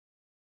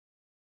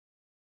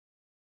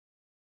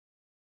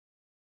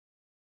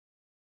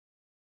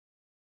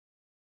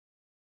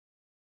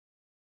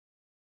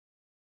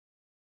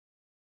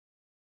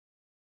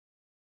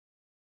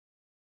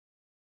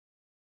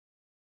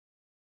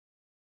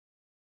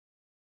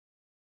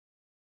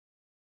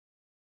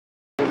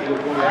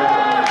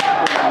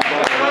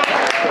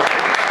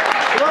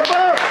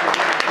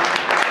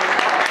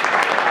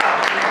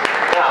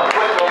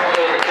quick on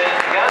to the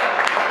teams again.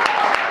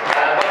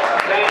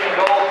 Buxton in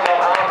goal,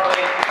 Scott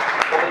Hartley.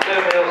 Number 2,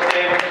 Neil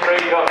Stevens.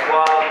 3, Josh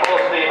Wild. 4,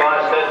 Steve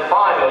Dickinson.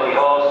 5, Ollie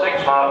Ryan.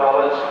 6, Marc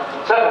Roberts.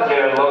 7,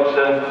 Kieran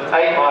Lugsden.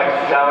 8, Mike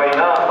Cowie. 9,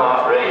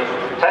 Mark Reed.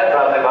 10,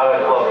 Bradley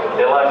Barrett.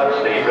 11,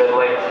 Steve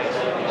Ridley.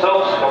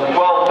 Subs, number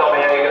 12,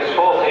 Tommy Agers.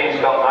 14,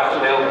 Scott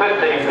Maxfield.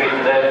 15,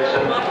 Peter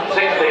Davidson.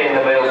 16,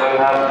 Nabil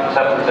Bunham.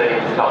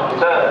 17, Tom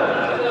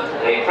Turner.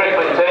 The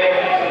Frickley team,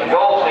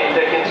 goal, Steve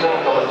Dickinson.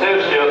 Number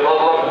 2, Stuart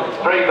Ludlam.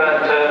 3, Ben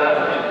Turner.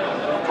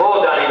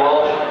 4, Danny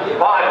Walsh.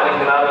 5,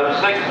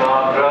 Rinkcavage. 6,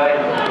 Mark Gray.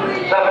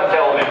 7,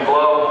 Kelvin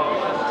Bleau.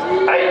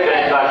 8,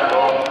 James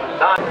Ashmore.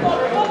 9.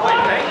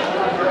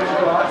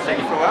 Take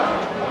it for a while.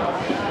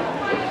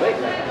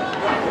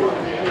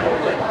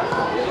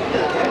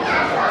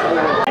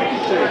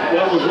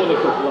 Well, we've won a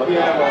couple of them,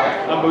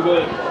 and we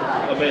weren't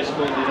amazed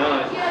Monday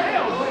night.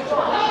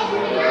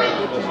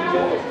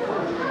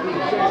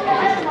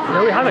 No,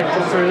 we haven't,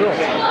 just the result.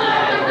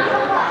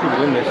 We should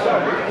win this.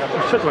 We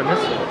should win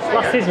this.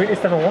 Last season we did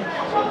 7-1.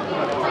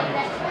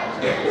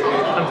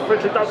 And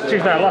Frickley, that's true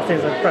that last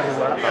season press is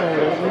like that.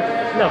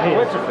 No, he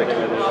is.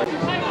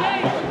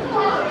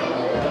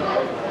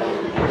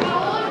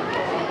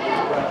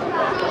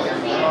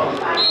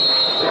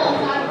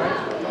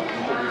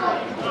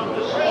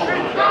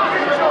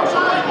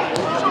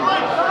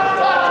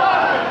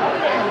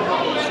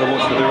 So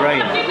much for the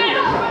rain.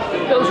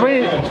 It was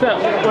really, when I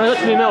got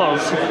to New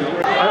Mills,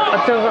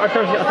 I don't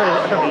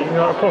think you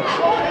know how to push.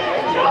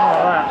 Oh,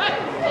 like that.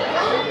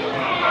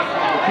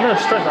 No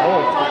stress at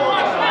all.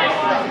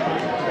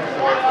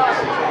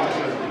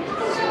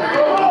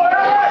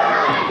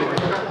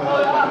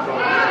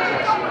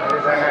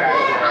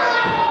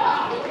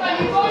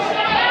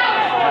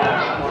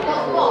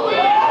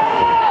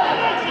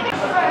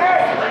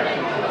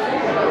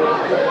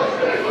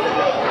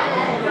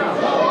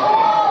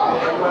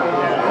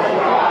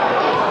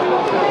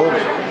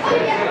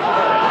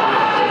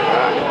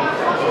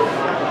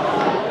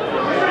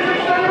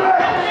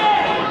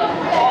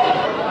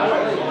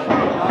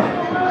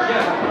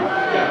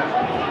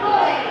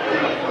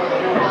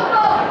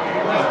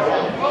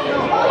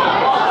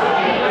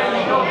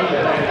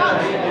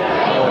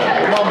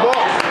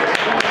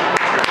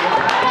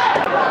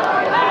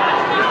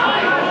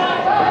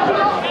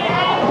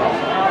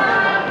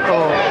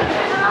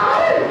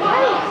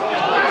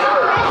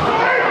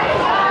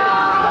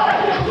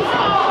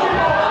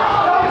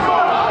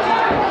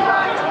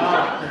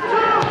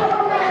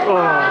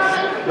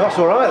 That's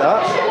alright,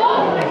 that.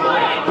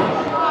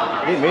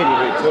 Didn't mean it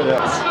really turned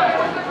out.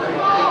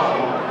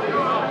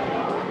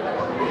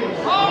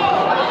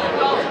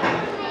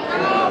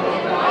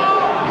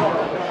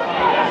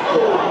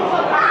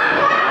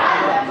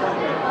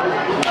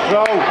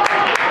 Throw!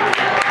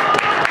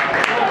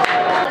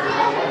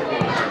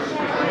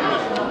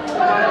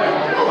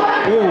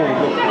 Ooh,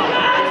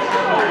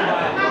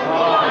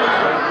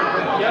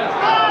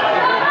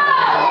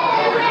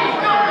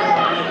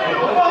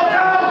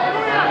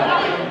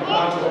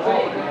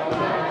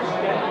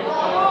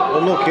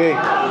 unlucky.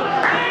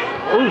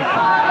 Ooh.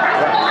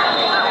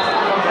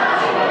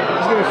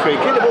 He's going to free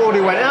kick. The ball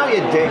already went out,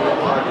 you dick.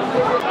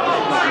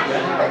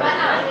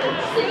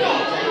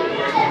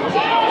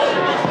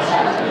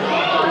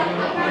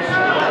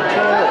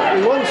 Oh,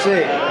 he wants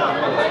it.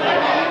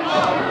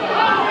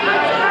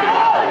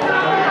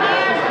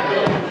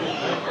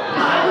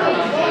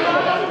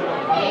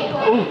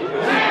 Ooh.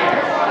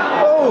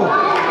 Oh!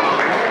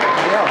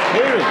 Yeah,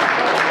 Kieran.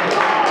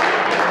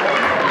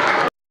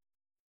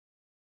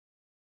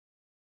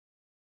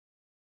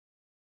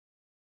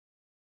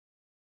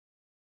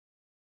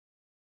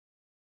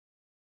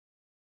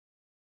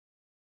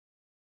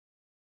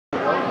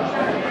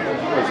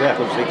 There, I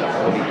couldn't see that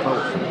bloody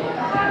post.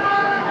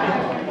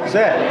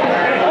 Set.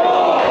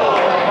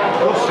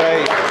 Good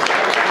save.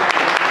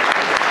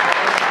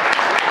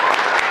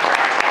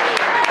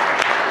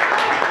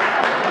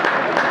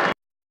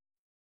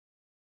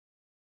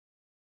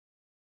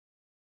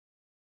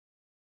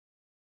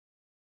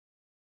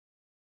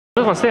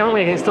 We're going to stay, aren't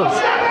we, against us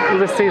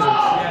this season?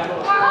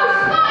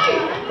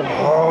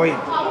 Oh, he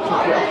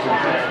took it off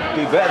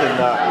to do better than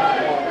that.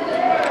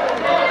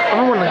 I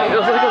don't want to. It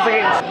was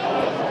against.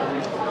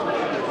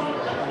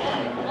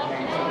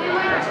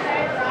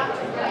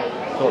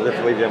 Thought they have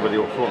to leave everybody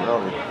up front,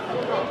 aren't they?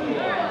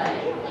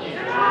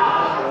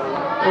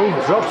 Oh,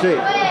 drops it.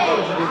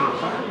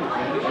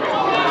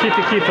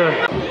 Keeper.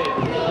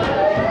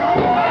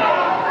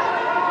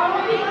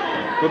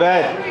 Good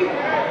head.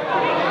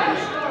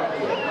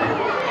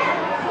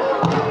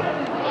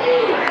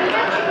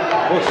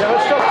 Oh, see how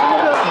it stopped to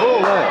look at that ball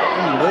there.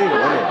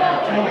 Unbelievable, isn't it?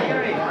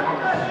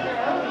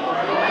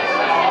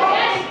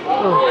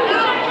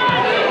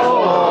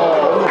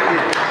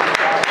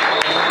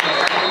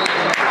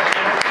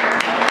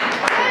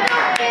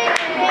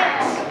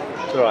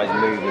 It's alright, he's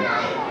moving.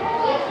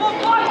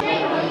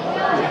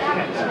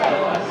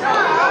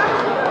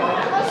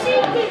 I'll see you.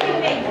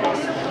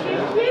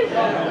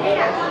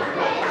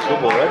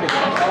 club already.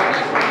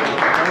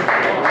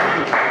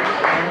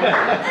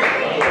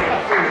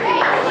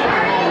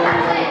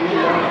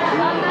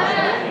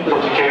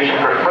 Substitution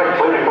for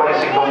Frickley,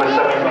 replacing number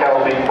 7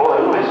 Kelvin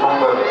Bleau is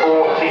number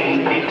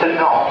 14 Peter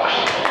Knox.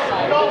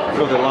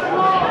 Another line.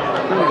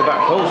 Look at the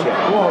back post yet.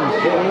 Go on,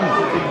 get in.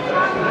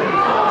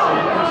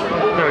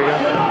 There we go.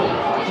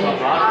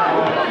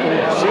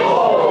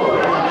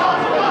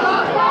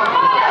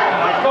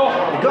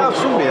 You've got to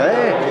have somebody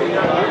there.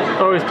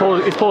 Oh, he's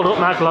pulled up,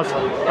 Michael's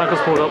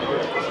pulled up.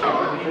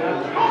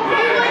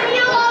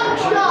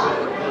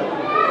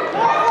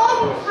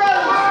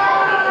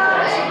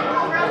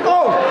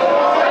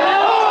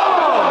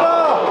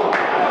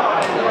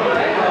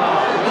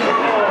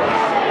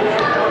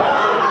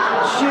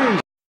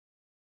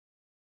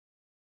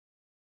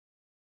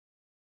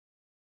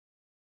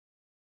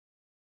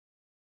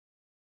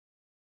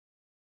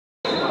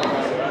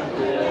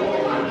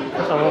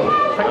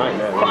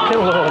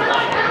 Fucking Lord.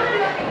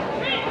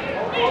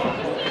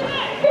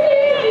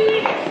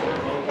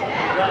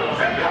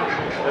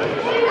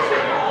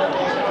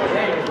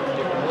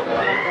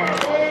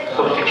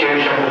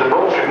 Substitution for the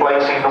Bucks,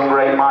 replacing number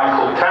 8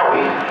 Michael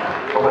Towie,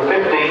 number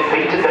 15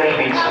 Peter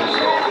Davidson.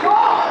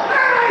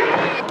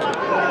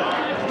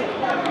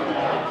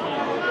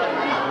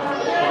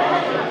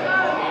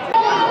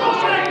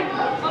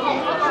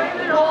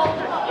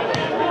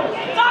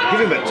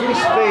 Give him it to his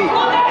feet.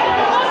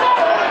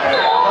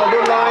 Oh,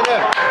 good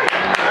liner.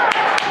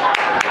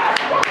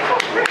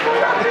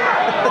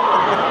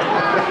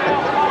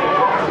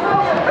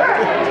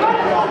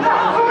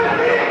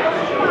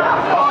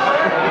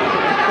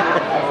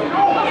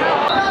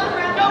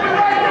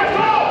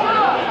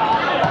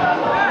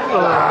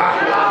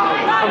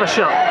 Have a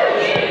shot.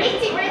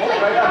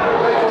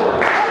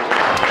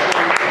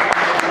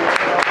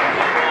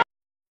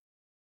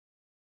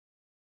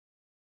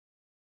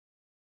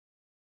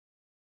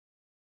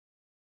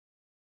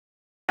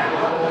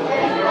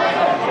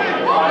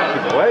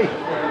 Away.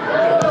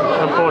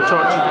 And poor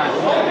touch.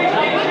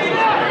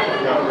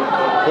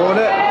 Go on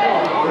it.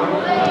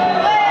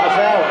 That's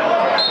out.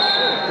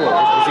 What,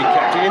 has he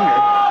kept it in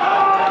there?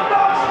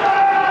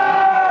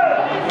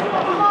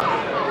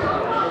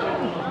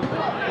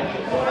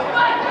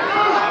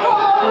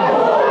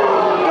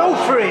 Go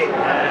for it!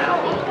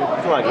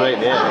 It's like great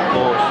there, of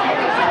course.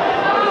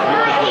 You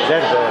want to put his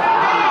head there.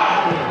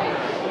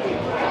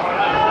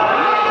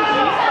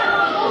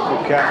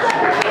 Good catch.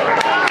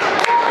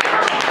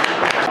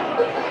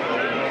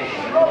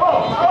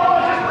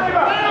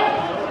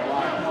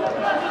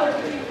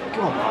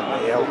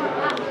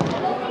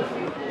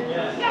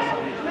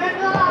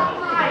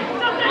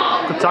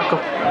 Good tackle.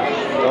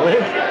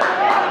 Ollie.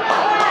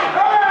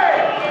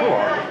 Go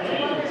on.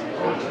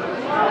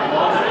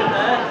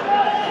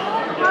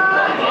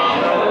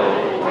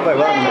 Play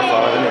well in the 5,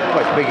 isn't it?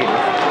 Quite big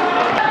enough.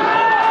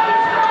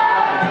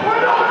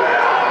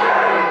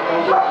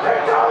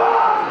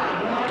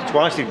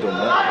 Twice they've done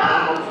that.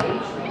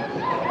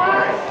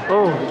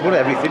 Oh. He's won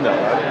everything that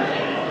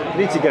lad.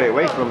 You need to get it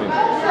away from him.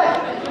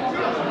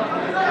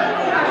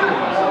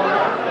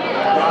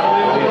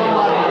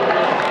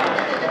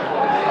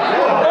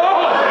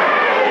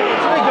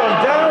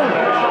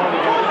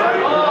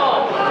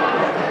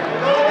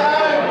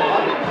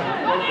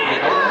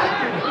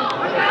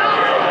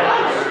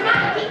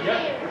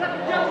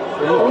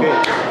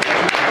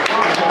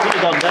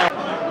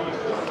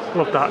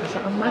 Love that. Is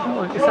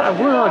that a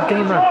word or a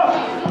gamer?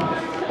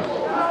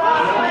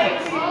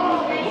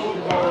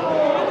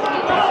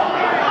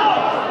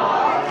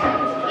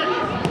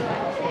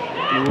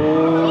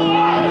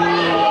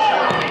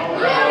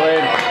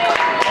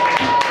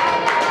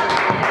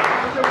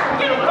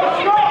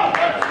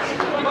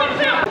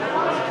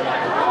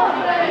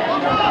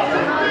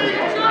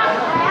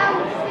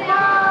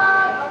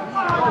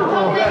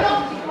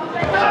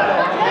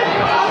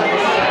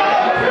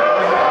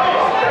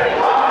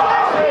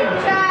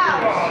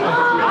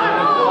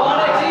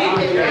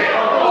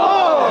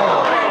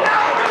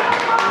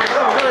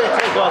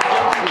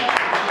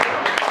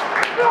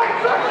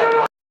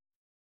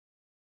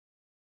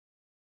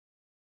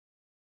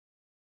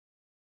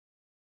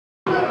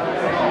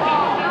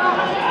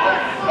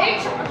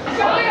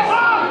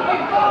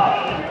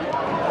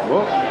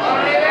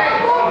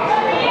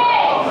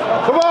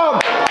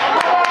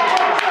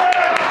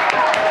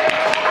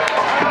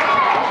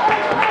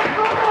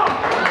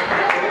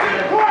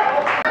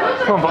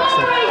 Come on,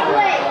 Buxton.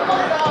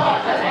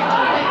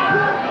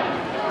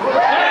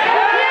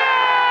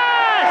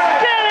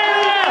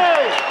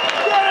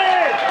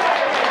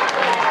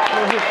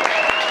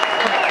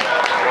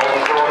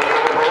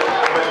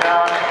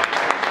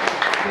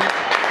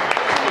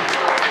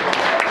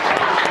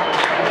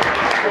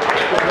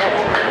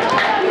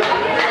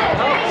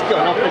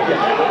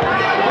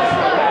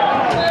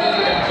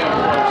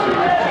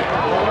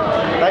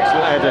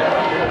 Excellent header.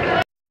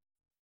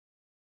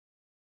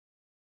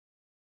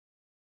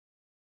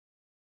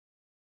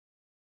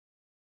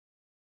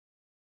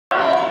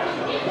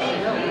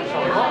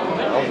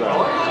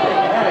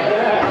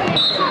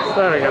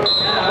 There we go.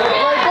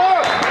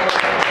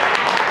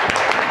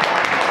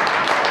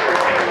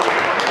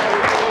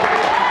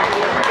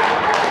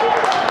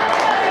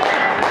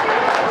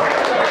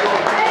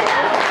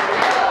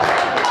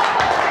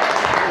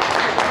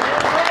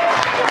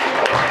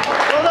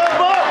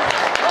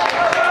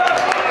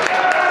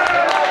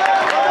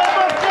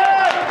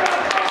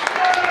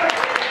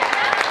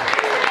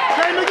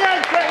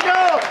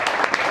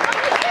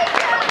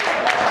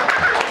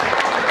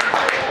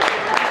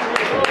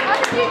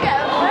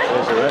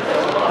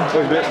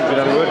 We've been having a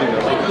word in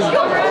there.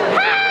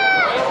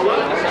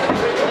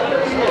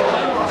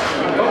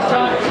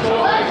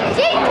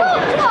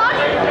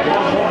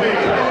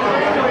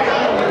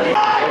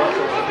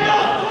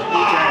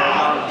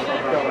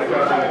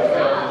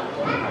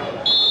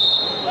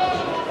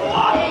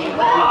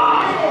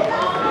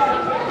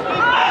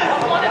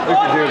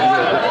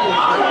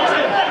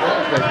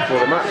 For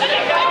the match.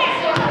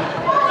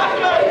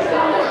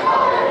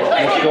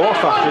 Let's go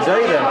off after a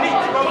day then.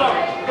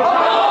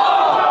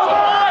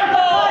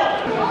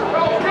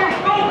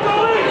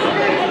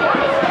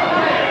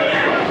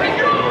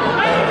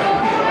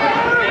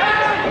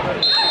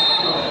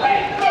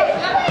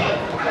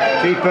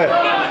 Keeper.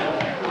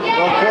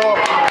 Lock up.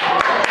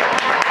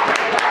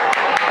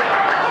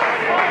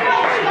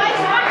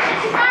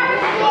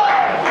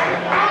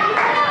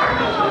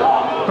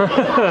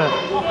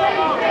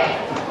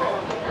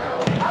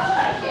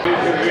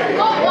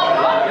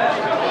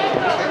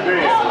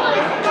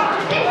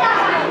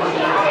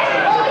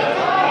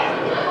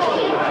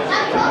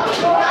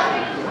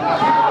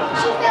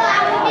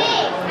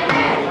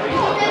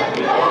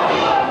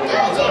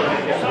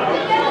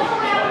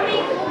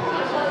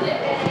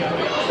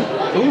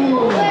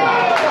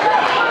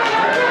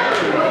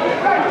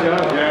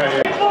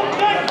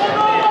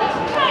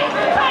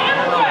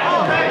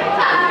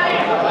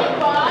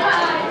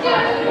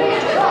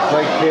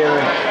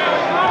 Kieran.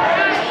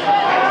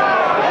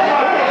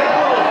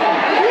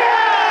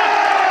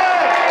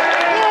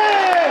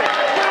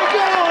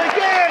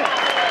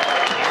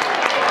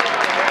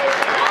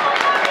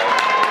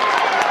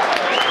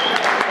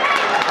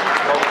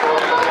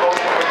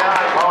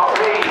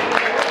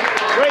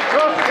 Great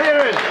cross,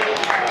 Kieran.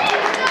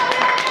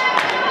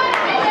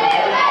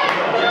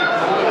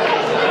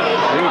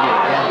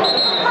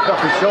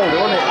 Off his shoulder,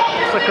 wasn't it?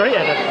 It's a great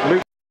header.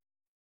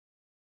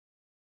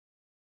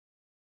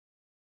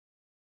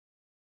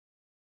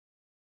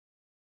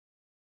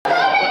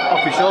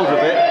 Off his shoulder a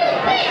bit.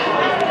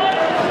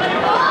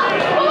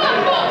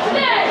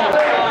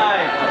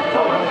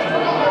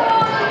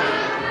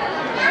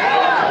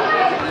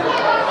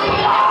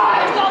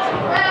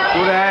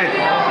 Good head.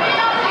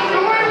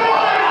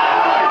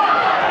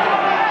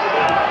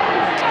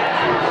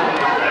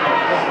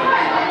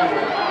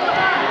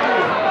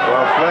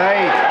 Well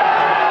played.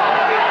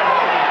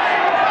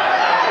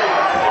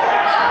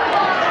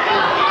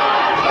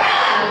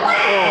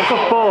 Oh,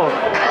 good ball.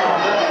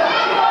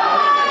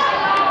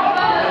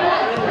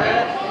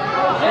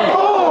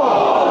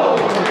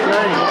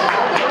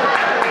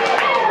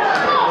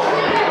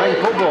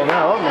 Football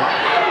now, aren't we?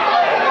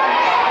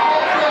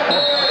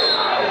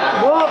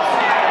 What?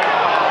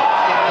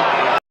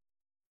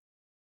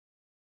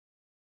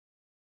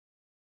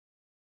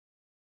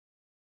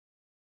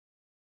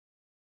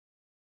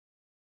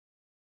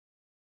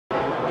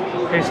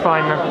 He's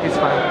fine now, he's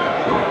fine.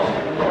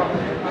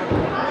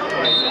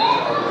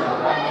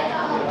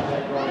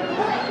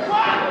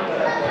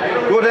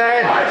 Good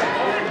head.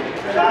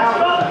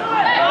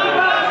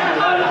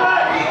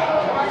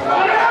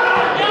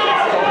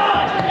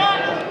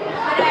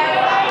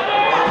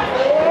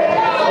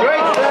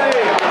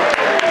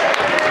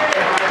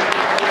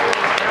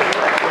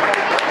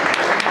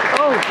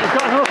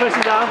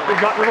 Person down.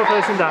 We've got another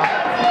person down.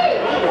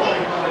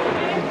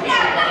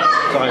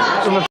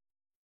 Time.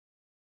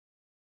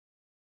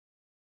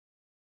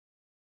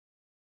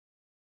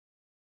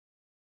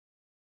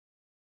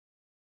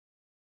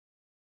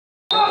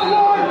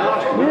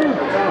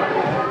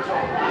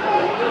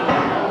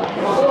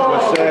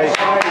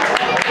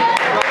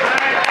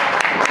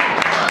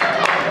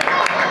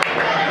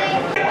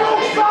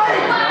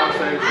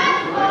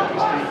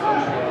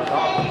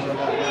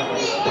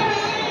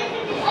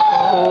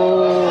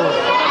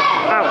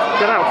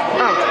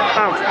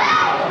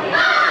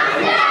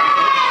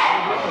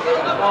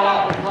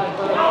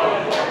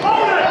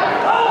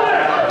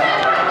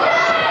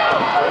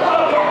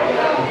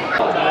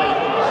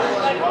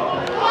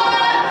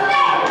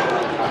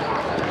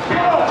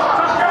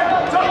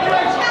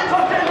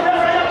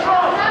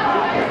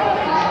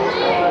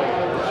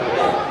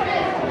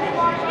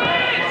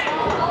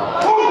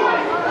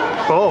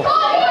 Oh.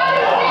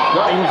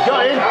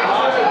 Got him.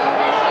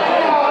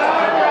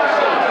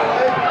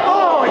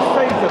 Oh, he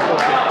saved the ball.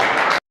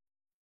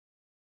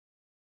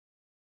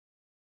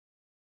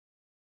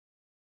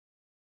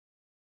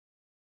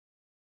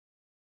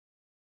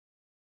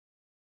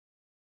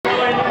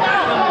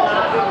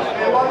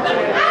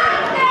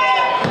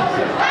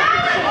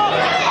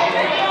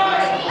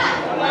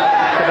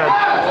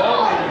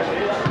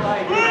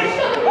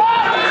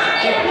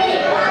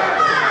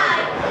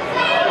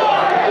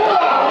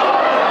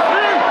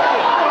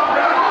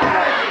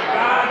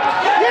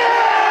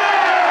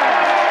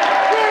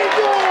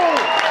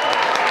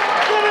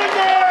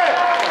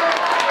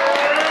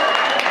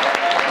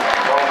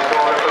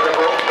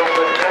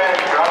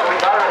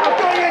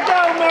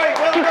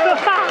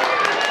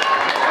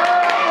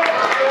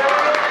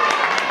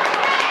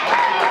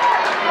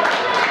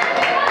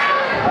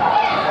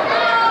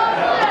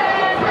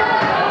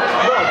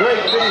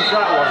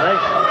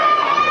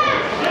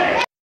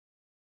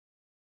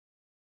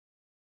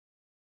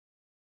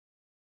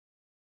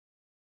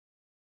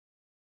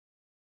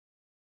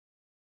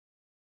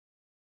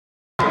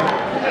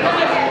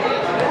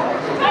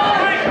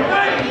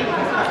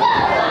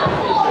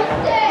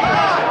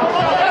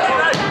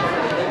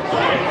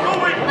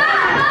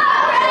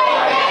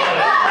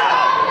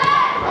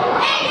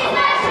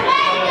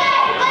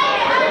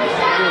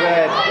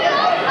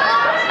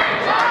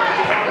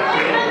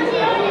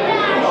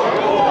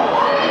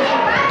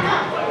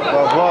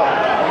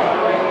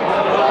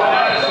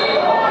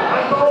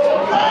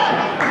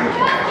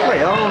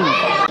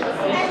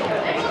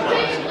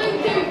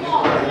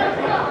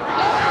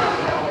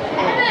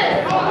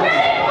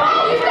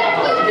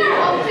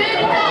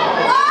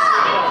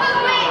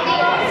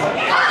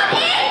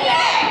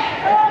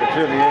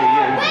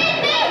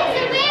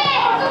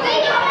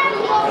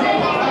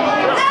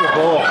 That's the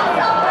ball.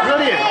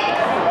 Brilliant.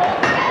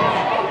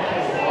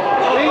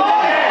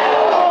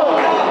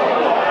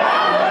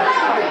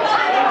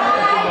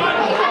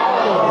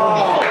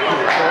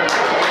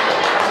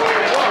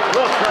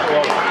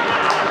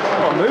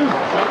 Move.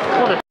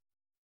 What a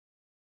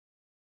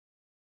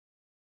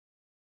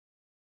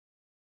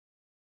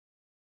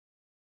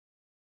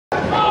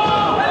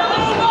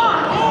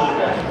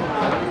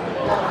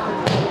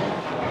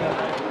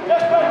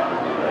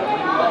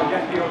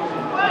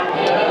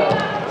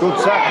Good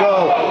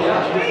tackle.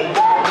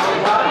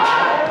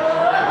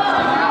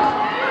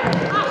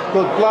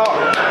 Good block.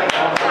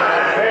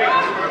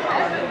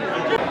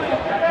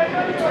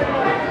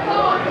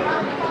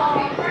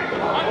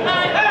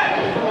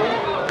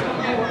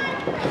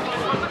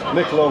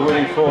 Nicola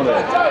winning 4-0.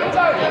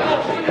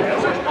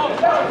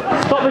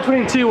 stop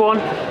between 2-1.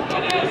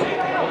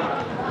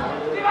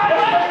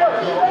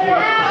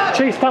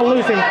 Chase down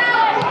losing.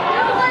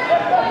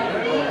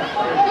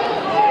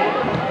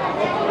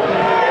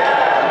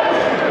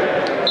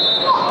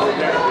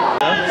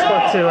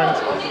 Score 2 and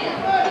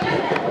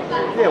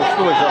Yeah, well,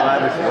 scoring's not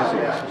like everything, is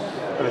it?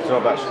 Everything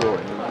about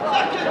scoring.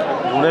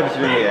 You want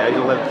everything in the air,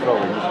 you'll have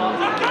throwing.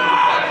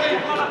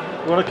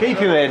 You want to keep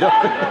him here,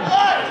 don't you?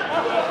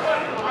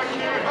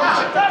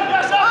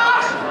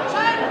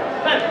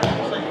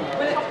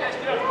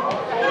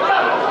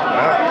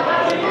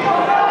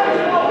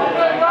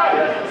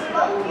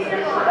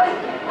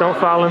 don't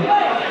foul him.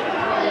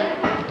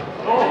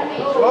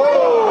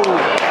 Oh!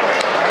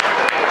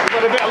 You've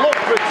got a bit of luck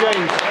for a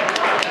change.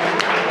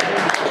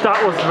 That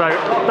was right.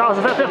 That was.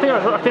 I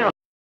think.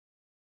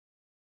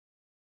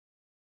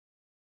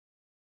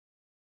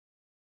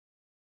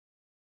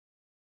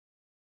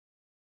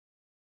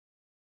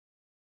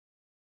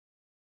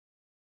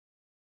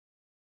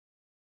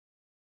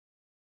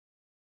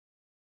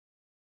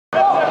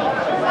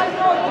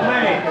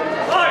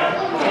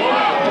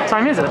 What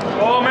time is it?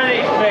 4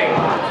 minutes, Mick.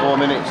 4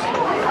 minutes.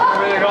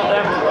 Really got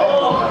them.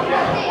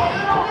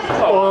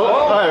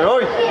 Hi,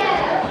 Roy.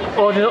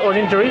 Or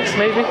injuries,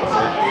 maybe. No.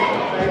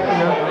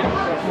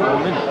 4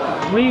 minutes.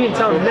 We've been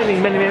told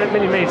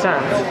many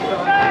times.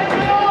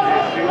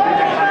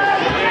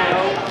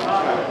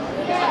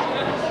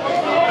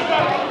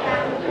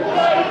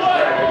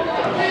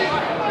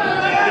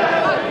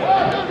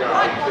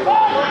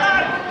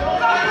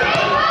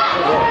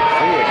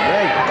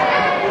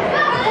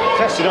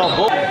 Testing on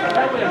ball.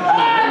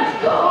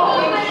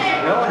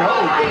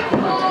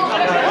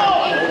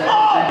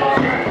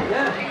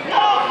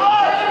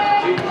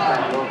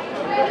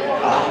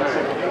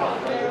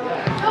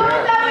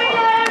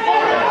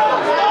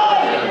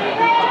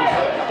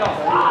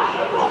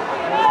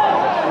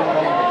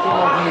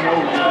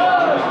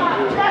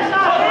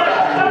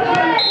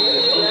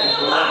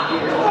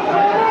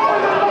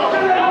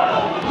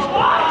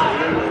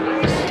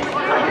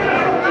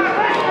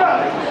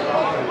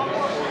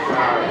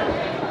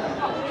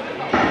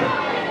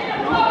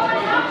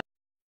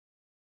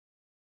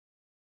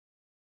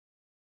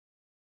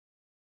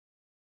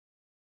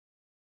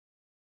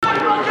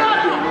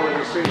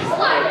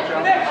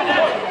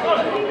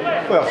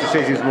 Well, after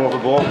season's more of a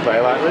ball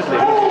player like Risley.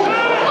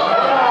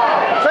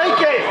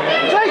 Take it!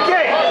 Take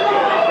it!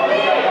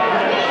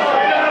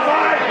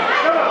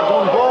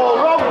 Wrong ball,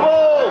 wrong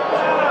ball!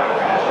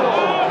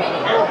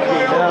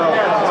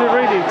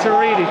 To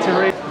read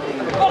it.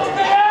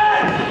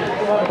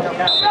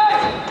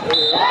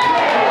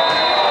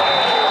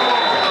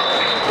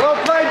 Well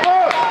played,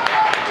 Buck!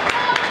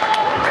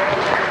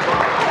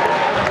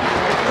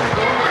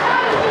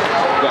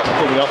 That's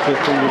coming off with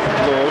fingers and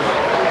claws.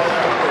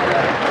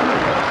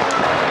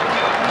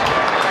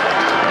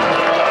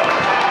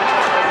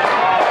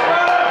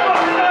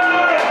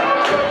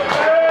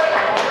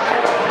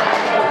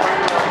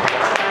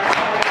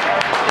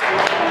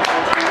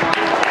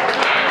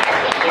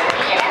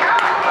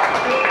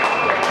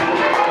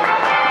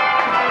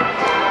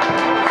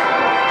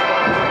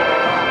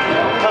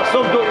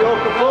 Summed up your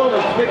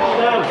performance, 50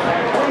 down.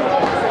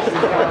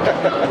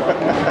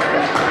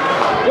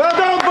 Well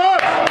done,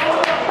 Buck!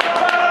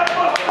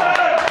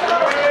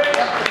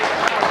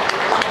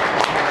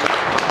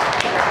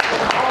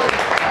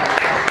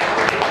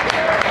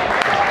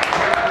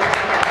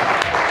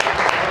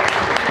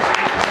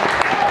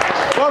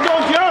 Well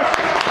done, Josh!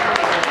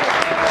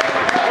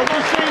 Well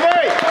done, CV!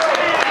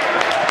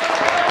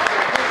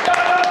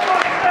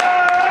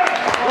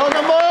 Well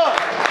done, Mark!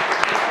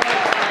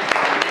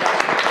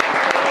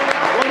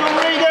 Well done,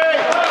 Reedy!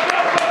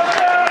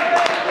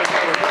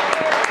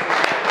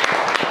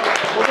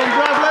 Well done,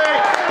 Bradley!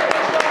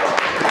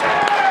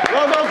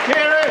 Well done,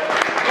 Kieran!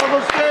 Well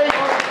done, Steve!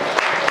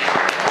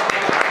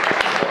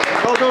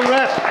 Well done,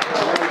 Ref!